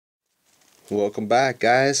Welcome back,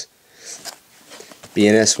 guys.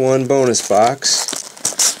 BNS1 bonus box.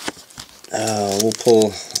 We'll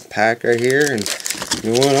pull a pack right here, and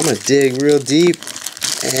you know what? I'm gonna dig real deep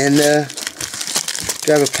and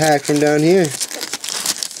grab a pack from down here.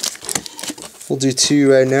 We'll do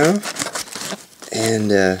 2 right now, and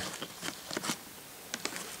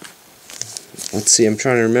let's see. I'm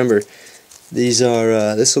trying to remember. These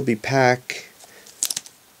are this will be pack.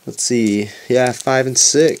 Let's see. Yeah, 5 and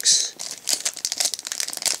 6.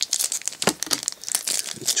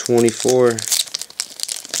 24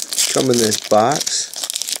 come in this box.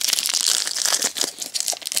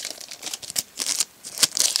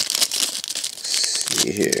 Let's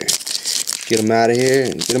see here. Get them out of here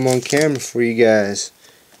and get them on camera for you guys.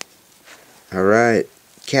 Alright.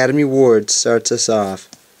 Academy Ward starts us off.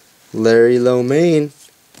 Larry Lomain.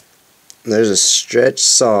 There's a stretch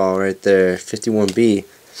saw right there. 51B.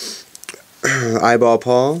 Eyeball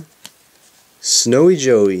Paul. Snowy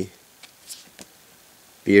Joey.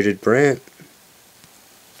 Bearded Brant,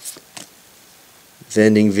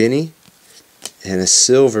 Vending Vinnie, and a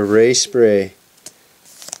silver Ray Spray.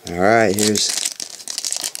 Alright, here's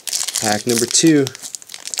pack number 2.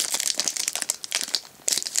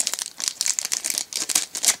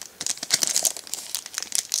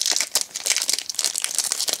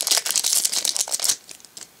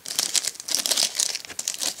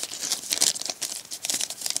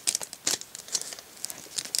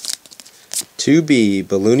 "2B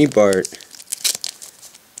Balloony Bart,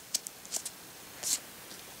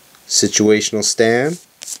 Situational Stan,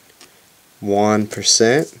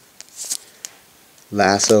 1%,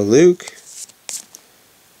 Lasso Luke,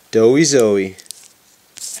 Doughy Zoe,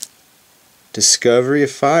 Discovery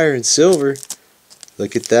of Fire in silver.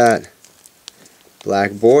 Look at that.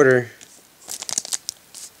 Black border.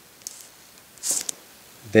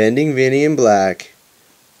 Vending Vinnie in black,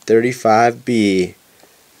 35B.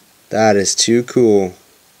 That is too cool.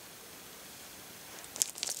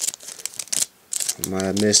 I might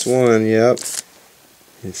have missed one. Yep.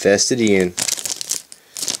 Infested Ian.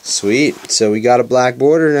 Sweet. So we got a black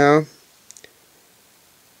border now.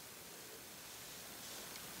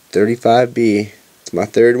 35B. It's my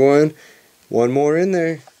 3rd one. One more in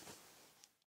there.